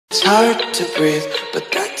It's hard to breathe,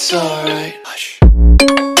 but that's alright. Hush.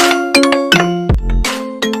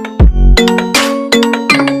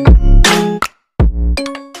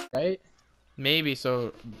 Right? Maybe,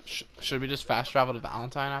 so should we just fast travel to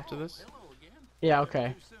Valentine after this? Yeah,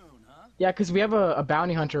 okay. Yeah, because we have a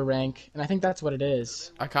bounty hunter rank, and I think that's what it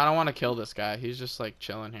is. I kind of want to kill this guy. He's just like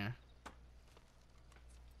chilling here.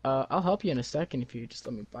 I'll help you in a second if you just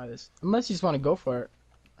let me buy this. Unless you just want to go for it.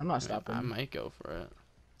 I'm not stopping. I might go for it.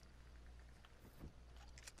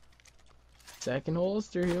 Second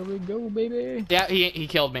holster, here we go, baby. Yeah, he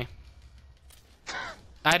killed me.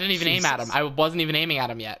 I didn't even aim at him. I wasn't even aiming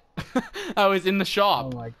at him yet. I was in the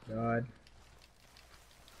shop. Oh my god.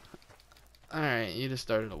 Alright, you just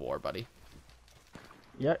started a war, buddy.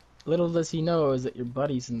 Yeah, little does he know is that your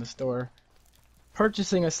buddy's in the store.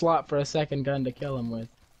 Purchasing a slot for a second gun to kill him with.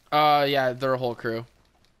 Yeah, they're a whole crew.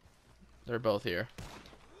 They're both here.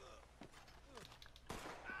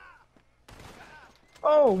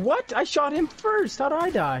 Oh, what? I shot him first. How did I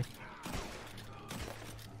die?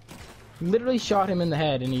 Literally shot him in the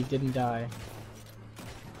head and he didn't die.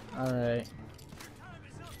 Alright.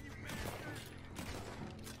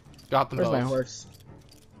 Got them Where's both. my horse?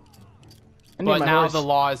 I need But my now horse. the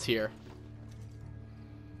law is here.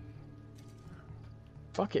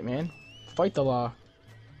 Fuck it, man. Fight the law.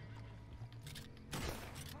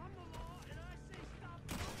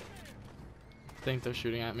 I think they're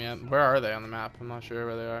shooting at me. Where are they on the map? I'm not sure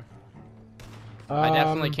where they are. I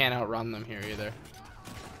definitely can't outrun them here either.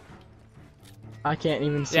 I can't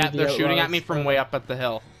even see. Yeah, the they're shooting at outlaws. me from way up at the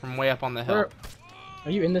hill. From way up on the hill. Where... Are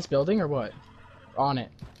you in this building or what? On it.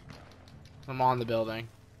 I'm on the building.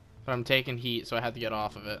 But I'm taking heat, so I had to get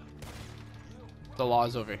off of it. The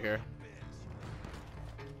law's over here.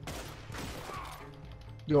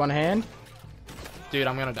 You want a hand? Dude,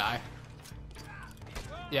 I'm gonna die.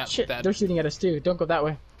 Yeah, Shit, dead. they're shooting at us too. Don't go that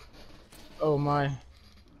way. Oh my.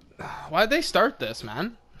 Why'd they start this,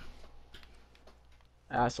 man?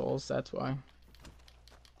 Assholes, that's why.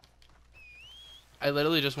 I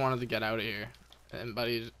literally just wanted to get out of here. And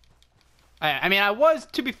buddy... I mean, I was,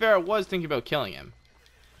 to be fair, I was thinking about killing him.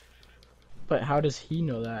 But how does he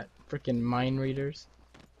know that? Freaking mind readers.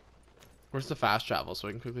 Where's the fast travel so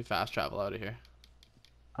we can quickly fast travel out of here?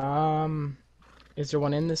 Is there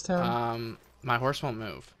one in this town? My horse won't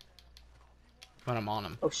move when I'm on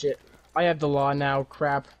him. Oh shit. I have the law now,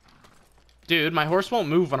 crap. Dude, my horse won't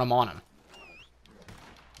move when I'm on him.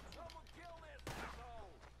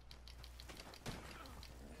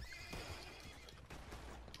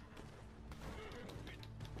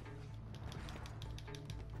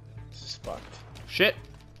 This is fucked. Shit.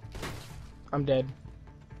 I'm dead.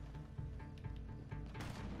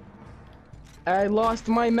 I lost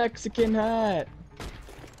my Mexican hat.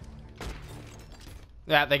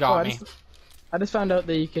 Yeah, they got me. I just found out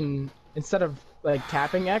that you can, instead of like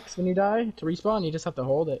tapping X when you die to respawn, you just have to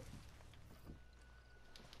hold it.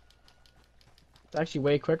 It's actually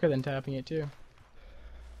way quicker than tapping it too.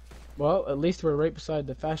 Well, at least we're right beside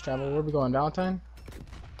the fast travel. Where are we going, Valentine?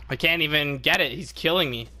 I can't even get it. He's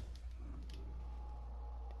killing me.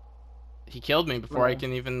 He killed me before I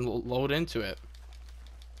can even load into it.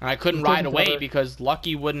 And I couldn't ride away because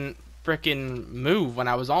Lucky wouldn't frickin' move when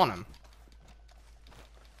I was on him.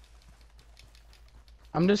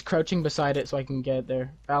 I'm just crouching beside it so I can get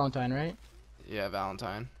there. Valentine, right? Yeah,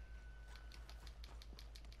 Valentine.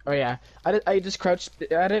 Oh yeah. I just crouched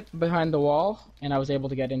at it behind the wall and I was able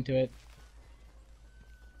to get into it.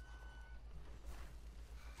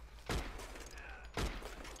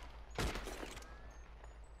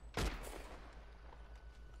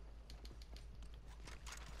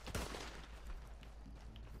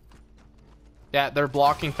 Yeah, they're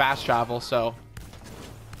blocking fast travel, so...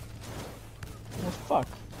 Oh fuck.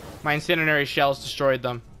 My incendiary shells destroyed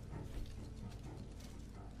them.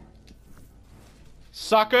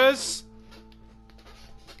 Suckers!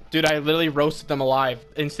 Dude, I literally roasted them alive.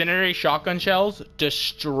 Incendiary shotgun shells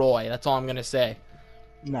destroy. That's all I'm gonna say.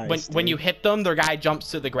 Nice. When you hit them, their guy jumps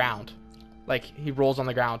to the ground. Like, he rolls on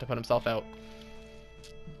the ground to put himself out.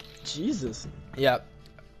 Jesus. Yeah.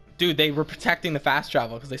 Dude, they were protecting the fast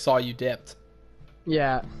travel because they saw you dipped.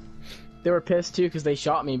 Yeah. They were pissed too because they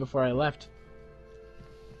shot me before I left.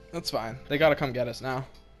 That's fine. They gotta come get us now.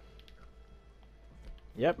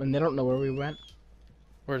 Yep, and they don't know where we went.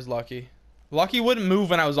 Where's Lucky? Lucky wouldn't move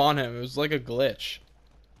when I was on him. It was like a glitch.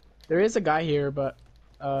 There is a guy here, but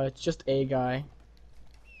it's just a guy.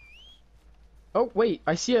 Oh, wait.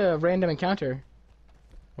 I see a random encounter.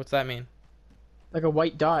 What's that mean? Like a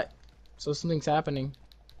white dot. So something's happening.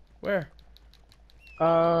 Where?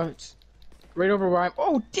 It's right over where I'm...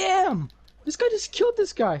 Oh, damn! This guy just killed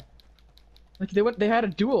this guy. Like they had a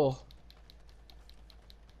duel.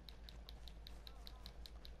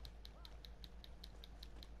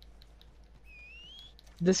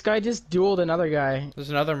 This guy just dueled another guy. There's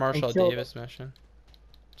another Marshall killed- Davis mission.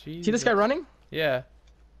 Jesus. See this guy running? Yeah.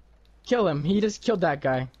 Kill him. He just killed that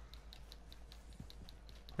guy.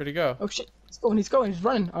 Where'd he go? Oh shit. He's going. He's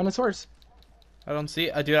running on his horse. I don't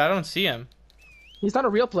see. Dude, I don't see him. He's not a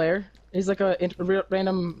real player. He's like a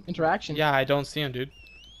random interaction. Yeah, I don't see him, dude.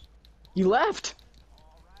 You left.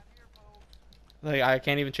 Like, I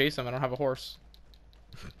can't even chase him. I don't have a horse.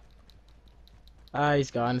 Ah,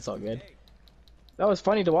 he's gone. It's all good. That was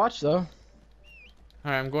funny to watch, though.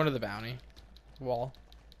 Alright, I'm going to the bounty wall.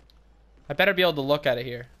 I better be able to look at it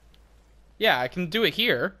here. Yeah, I can do it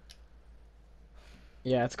here.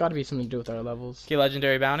 Yeah, it's got to be something to do with our levels. Okay,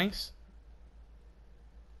 legendary bounties.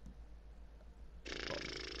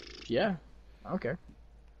 Yeah. Okay.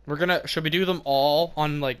 We're gonna. Should we do them all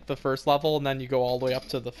on like the first level, and then you go all the way up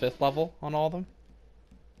to the 5th level on all of them?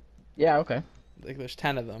 Yeah. Okay. Like, there's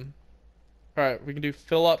 10 of them. All right, we can do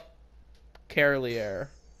Philip Carlier.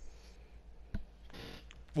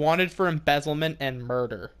 Wanted for embezzlement and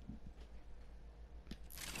murder.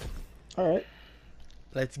 All right.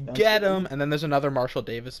 Let's get him. And then there's another Marshall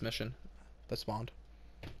Davis mission that spawned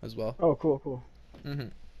as well. Oh, cool, cool.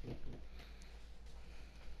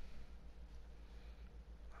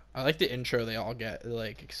 I like the intro they all get. It,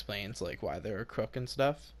 like, explains like why they're a crook and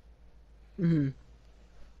stuff. Yeah,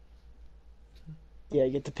 you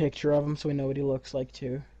get the picture of him so we know what he looks like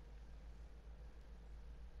too.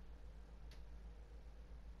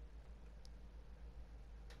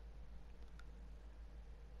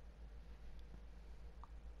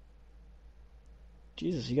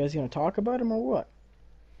 Jesus, you guys gonna talk about him or what?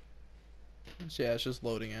 So, yeah, it's just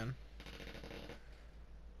loading in.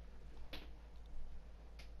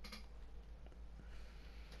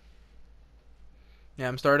 Yeah,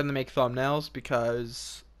 I'm starting to make thumbnails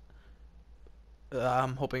because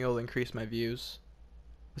I'm hoping it'll increase my views.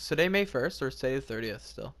 Is today May 1st or is today the 30th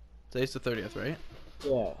still? Today's the 30th, right?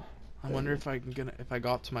 Yeah. I wonder if if I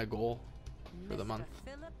got to my goal for the month.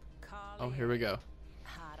 Oh, here we go.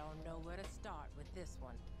 I don't know where to start with this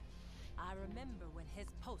one. I remember when his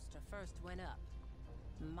poster first went up.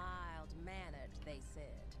 Mild-mannered, they said.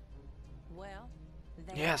 Well,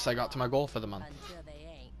 they Yes, I got to my goal for the month. until they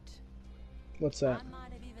ain't. What's that? I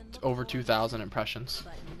might have even It's looked over for 2,000 him, impressions.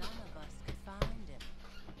 but none of us could find him.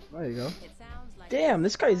 There you go. It sounds like Damn,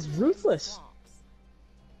 this guy's he's ruthless. swamps.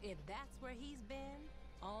 If that's where he's been,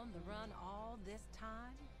 on the run all this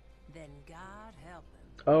time, then God help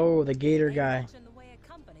him. Oh, the gator Ain't guy. much in the way of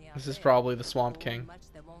company out This is there. probably the Swamp Or King. much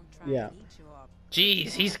that won't try Yeah. and eat you up.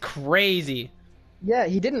 Jeez, he's crazy. Yeah,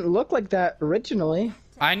 he didn't look like that originally.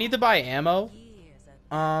 I need to buy ammo Years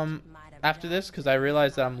of um might have after done this because I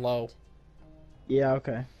realized that I'm low. Yeah,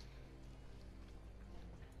 okay.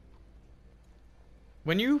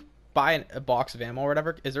 When you buy a box of ammo or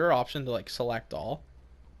whatever, is there an option to like select all?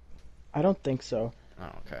 I don't think so. Oh,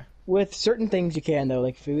 okay. With certain things you can though,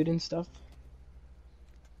 like food and stuff.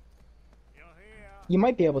 You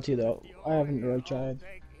might be able to though. I haven't really tried.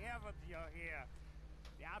 Yeah,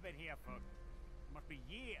 I've been here for must be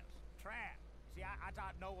years. Trapped. See, I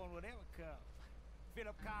thought no one would ever come.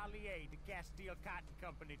 Philip Carlier, the Castile Cotton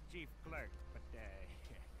Company chief clerk. But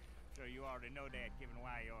sure you already know that, given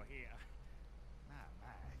why you're here. My,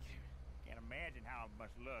 can't imagine how it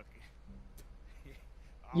must look.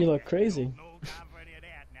 You look crazy. No time for any of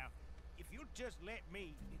that. Now, if you'll just let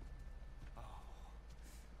me. Oh,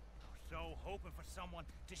 so hoping for someone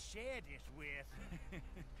to share this with.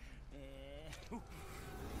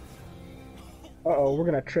 Uh-oh, we're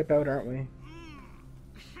gonna trip out, aren't we?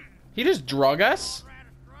 He just drug us?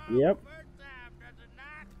 Yep.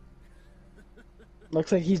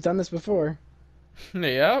 Looks like he's done this before.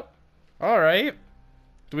 Yep. Alright.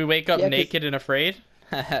 Do we wake up Yeah, 'cause- naked and afraid?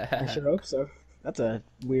 I sure hope so. That's a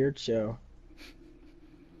weird show.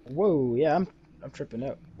 Whoa, yeah, I'm tripping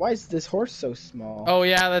out. Why is this horse so small? Oh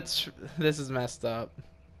yeah, this is messed up.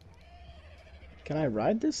 Can I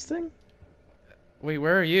ride this thing? Wait,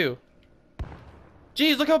 where are you?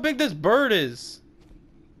 Jeez, look how big this bird is.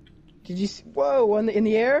 Did you see? Whoa, in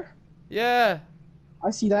the air? Yeah. I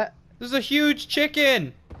see that. There's a huge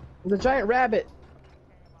chicken. There's a giant rabbit.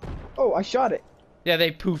 Oh, I shot it. Yeah, they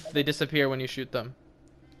poof, they disappear when you shoot them.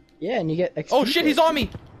 Yeah, and you get XP. Oh shit, for he's it. on me.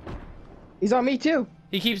 He's on me too.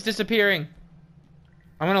 He keeps disappearing.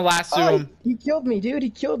 I'm gonna lasso Oh, him. he killed me, dude. He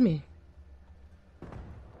killed me.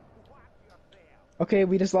 Okay,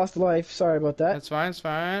 we just lost a life. Sorry about that. That's fine, it's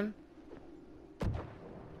fine.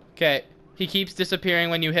 Okay, he keeps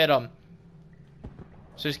disappearing when you hit him.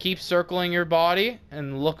 So just keep circling your body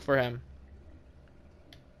and look for him.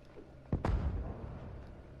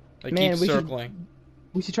 Like, Man, keep circling.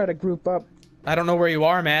 We should try to group up. I don't know where you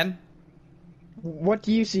are, man. What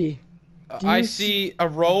do you see? I see a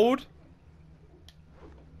road.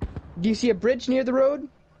 Do you see a bridge near the road?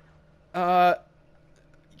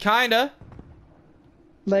 Kinda.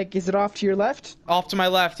 Like, is it off to your left? Off to my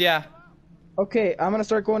left, yeah. Okay, I'm gonna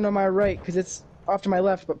start going to my right, because it's off to my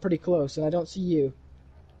left, but pretty close, and I don't see you.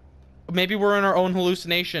 Maybe we're in our own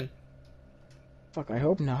hallucination. Fuck, I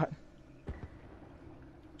hope not.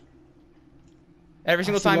 Every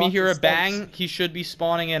single time you hear a bang, he should be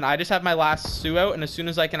spawning in. I just have my last Sue out, and as soon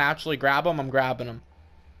as I can actually grab him, I'm grabbing him.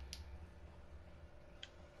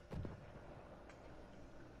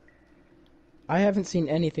 I haven't seen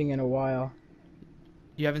anything in a while.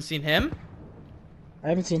 You haven't seen him? I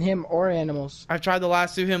haven't seen him or animals. I've tried to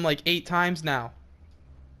lasso him like 8 times now.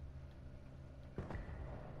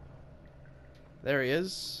 There he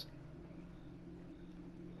is.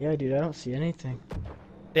 Yeah, dude, I don't see anything.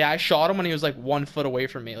 Yeah, I shot him when he was like 1 foot away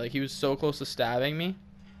from me. Like, he was so close to stabbing me.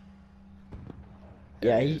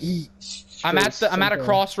 Yeah, I'm at a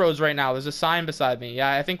crossroads right now. There's a sign beside me.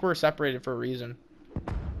 Yeah, I think we're separated for a reason.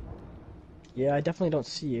 Yeah, I definitely don't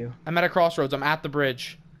see you. I'm at a crossroads. I'm at the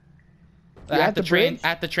bridge. You're at the train bridge?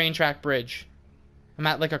 at the train track bridge. I'm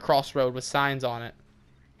at like a crossroad with signs on it.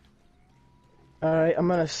 Alright, I'm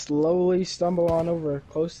gonna slowly stumble on over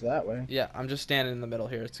close to that way. Yeah, I'm just standing in the middle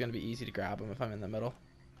here. It's gonna be easy to grab him if I'm in the middle.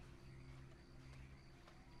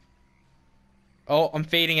 Oh, I'm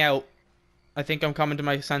fading out. I think I'm coming to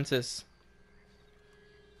my senses.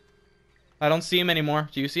 I don't see him anymore.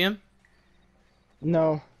 Do you see him?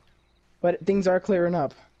 No. But things are clearing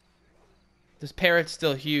up. This parrot's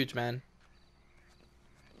still huge, man.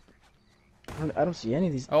 I don't see any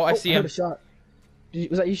of these. Oh, I see I heard him. a shot.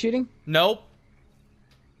 Was that you shooting? Nope.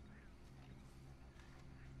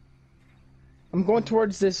 I'm going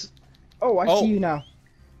towards this. Oh, I see you now.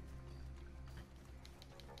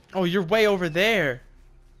 Oh, you're way over there.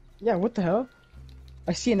 Yeah, what the hell?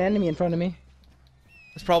 I see an enemy in front of me.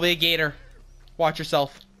 It's probably a gator. Watch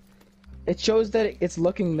yourself. It shows that it's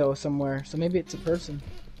looking though somewhere, so maybe it's a person.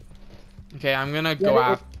 Okay, I'm gonna go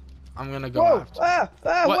after. I'm gonna go Whoa!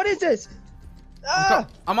 after. What is this? Ah!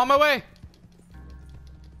 I'm on my way.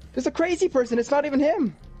 There's a crazy person. It's not even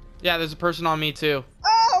him. Yeah, there's a person on me too.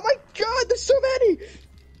 Oh my god! There's so many.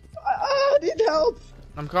 I need help.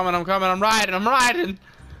 I'm coming. I'm riding.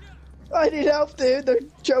 I need help, dude. They're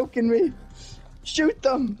choking me. Shoot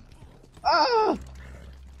them. Ah!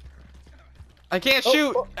 I can't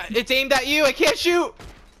shoot. Oh. It's aimed at you. I can't shoot.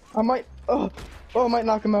 I might. I might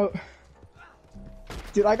knock him out.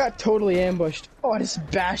 Dude, I got totally ambushed. Oh, I just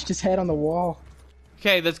bashed his head on the wall.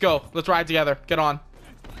 Okay, let's go. Let's ride together. Get on.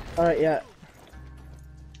 All right, yeah.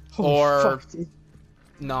 Or fuck, dude.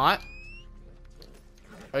 not.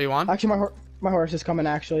 Are you on? Actually, my horse is coming.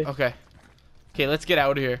 Actually. Okay. Okay, let's get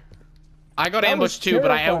out of here. I got That ambushed was too, but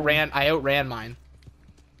terrifying. I outran mine.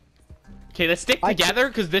 Okay, let's stick together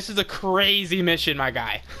because this is a crazy mission, my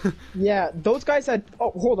guy. Yeah, those guys had.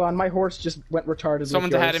 Oh, hold on, my horse just went retarded.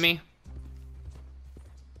 Someone's ahead of me.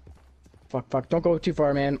 Fuck! Don't go too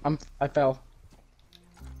far, man. I fell.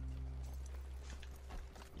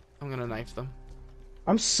 I'm gonna knife them.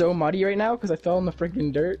 I'm so muddy right now because I fell in the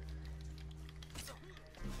freaking dirt.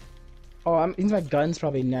 Oh, my gun's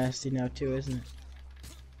probably nasty now too, isn't it?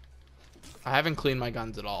 I haven't cleaned my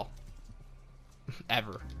guns at all.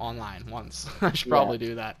 Ever. Online. Once. I should probably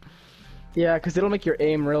do that. Yeah, because it'll make your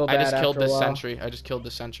aim real bad. I just killed after a this while. sentry. I just killed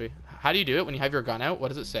this sentry. How do you do it when you have your gun out? What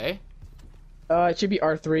does it say? It should be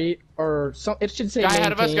R3 or some. It should say. Guy maintain.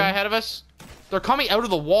 ahead of us. Guy ahead of us. They're coming out of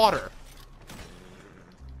the water.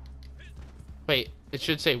 Wait. It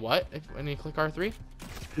should say what when you click R3?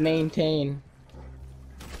 Maintain.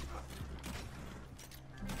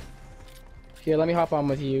 Here, let me hop on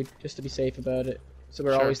with you just to be safe about it. So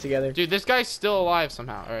we're always together. Dude, this guy's still alive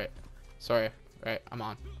somehow. All right. Sorry. All right, I'm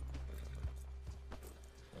on.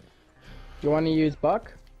 Do you want to use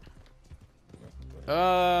Buck?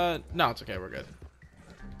 No, it's okay. We're good.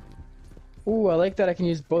 Ooh, I like that I can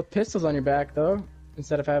use both pistols on your back though,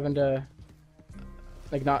 instead of having to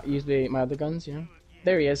like not use my other guns. You know.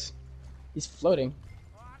 There he is. He's floating.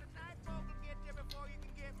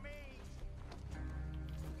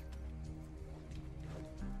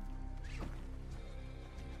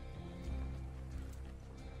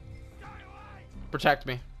 Protect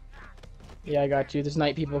me. Yeah, I got you. There's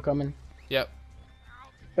night people coming. Yep.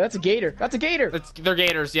 But that's a gator. That's a gator. They're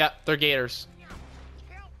gators. Yeah, they're gators.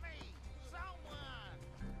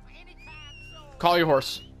 Call your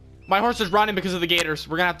horse. My horse is running because of the gators.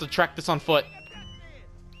 We're gonna have to trek this on foot.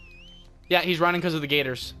 Yeah, he's running because of the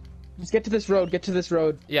gators. Just get to this road. Get to this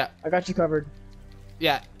road. Yeah. I got you covered.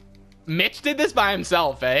 Yeah. Mitch did this by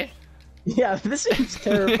himself, eh? Yeah, this is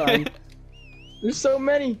terrifying. There's so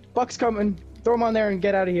many. Buck's coming. Throw him on there and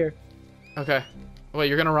get out of here. Okay. Wait,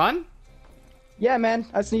 you're gonna run? Yeah, man.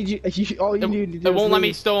 I just need you. All you need to do It is won't let me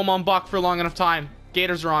leave. stow him on Buck for long enough time.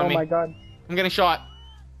 Gators are on Oh me. my god. I'm getting shot.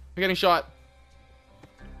 I'm getting shot.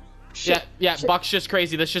 Shit. Yeah. Shit. Buck's just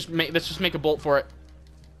crazy. Let's just make a bolt for it.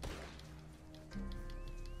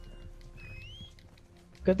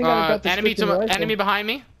 Good thing I got this Enemy behind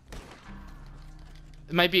me.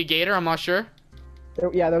 It might be a gator. I'm not sure.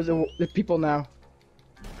 Yeah, there's people now.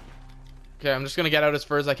 Okay, I'm just gonna get out as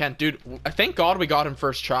far as I can, dude. Thank God we got him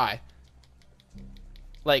first try.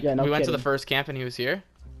 Like Yeah, no we went to kidding. the first camp and he was here.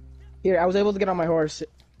 Here, I was able to get on my horse.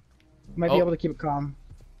 Might be Oh. able to keep it calm.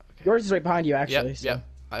 Yours is right behind you, actually. Yep, so. yep.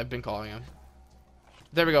 I've been calling him.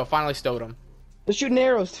 There we go. Finally stowed him. They're shooting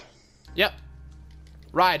arrows. Yep.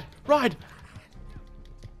 Ride. How you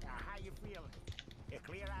feeling? You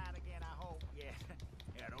clear out again, I hope. Yeah.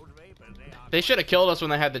 Yeah, those vapors, they are. They should have killed us when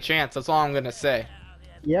they had the chance. That's all I'm gonna say.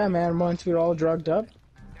 Yeah, man. Once we were all drugged up.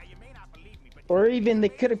 Now, you may not believe me, but Or even they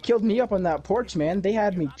could have killed me up on that porch, man. They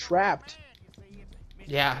had me trapped.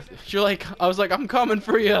 Yeah. You're like, I was like, I'm coming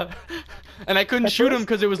for you, and I couldn't At shoot him first-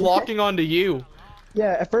 because it was locking onto you.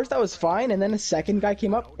 Yeah, at first I was fine, and then a second guy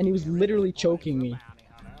came up, and he was literally choking me. bounty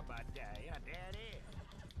hunter, but yeah, there it is.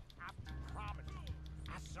 I promise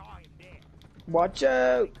you, I saw him there. Watch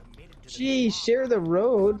out. Committed to the Geez, share the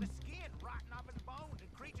road. skin rotting off his bones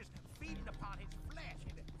and creatures feeding upon his flesh.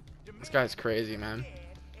 And This guy's crazy, man.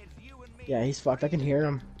 as you and me, Yeah, he's fucked. I can hear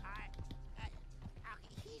him.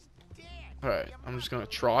 he's dead. All right, I'm just gonna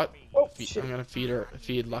trot. Oh, shit. I'm gonna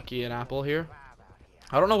feed Lucky an apple here.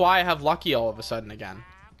 I don't know why I have Lucky all of a sudden again.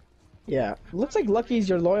 Yeah, looks like Lucky's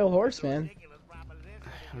your loyal horse, man.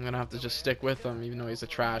 I'm gonna have to just stick with him, even though he's a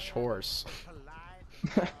trash horse.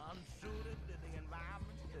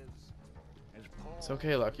 It's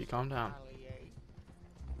okay, Lucky. Calm down.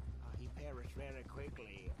 He perished very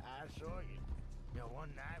quickly. I saw you. You know, one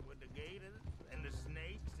night with the gators and the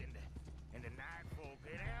snakes and the night folk.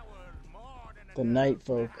 There was more than The night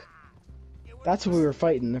folk. That's what we were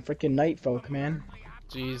fighting, the freaking night folk, man.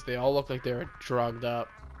 Jeez, they all look like they were drugged up.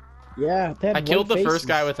 Yeah, they had I killed the white first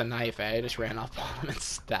guy faces. with a knife, eh? I just ran up on him and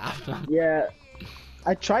stabbed him. Yeah,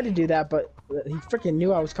 I tried to do that, but he freaking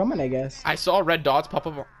knew I was coming, I guess. I saw red dots pop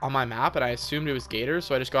up on my map, and I assumed it was gators,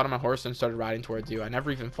 so I just got on my horse and started riding towards you. I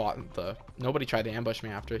never even fought nobody tried to ambush me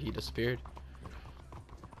after he disappeared.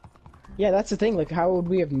 Yeah, that's the thing. Like, how would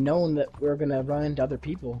we have known that we were gonna run into other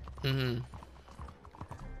people? Mm-hmm.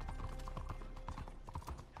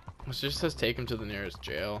 It just says take him to the nearest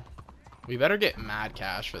jail. We better get mad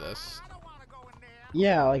cash for this.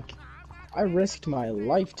 Yeah, like, I risked my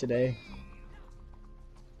life today.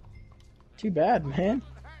 Too bad, man.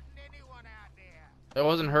 It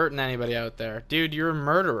wasn't hurting anybody out there. Dude, you're a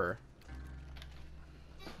murderer.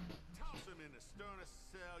 Toss him in the sternest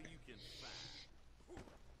cell you can find.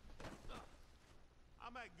 I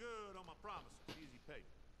make good on my promises. Easy pay.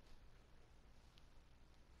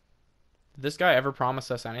 Did this guy ever promise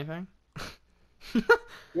us anything?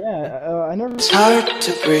 Yeah, I never. It's hard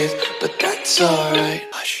to breathe, but that's alright.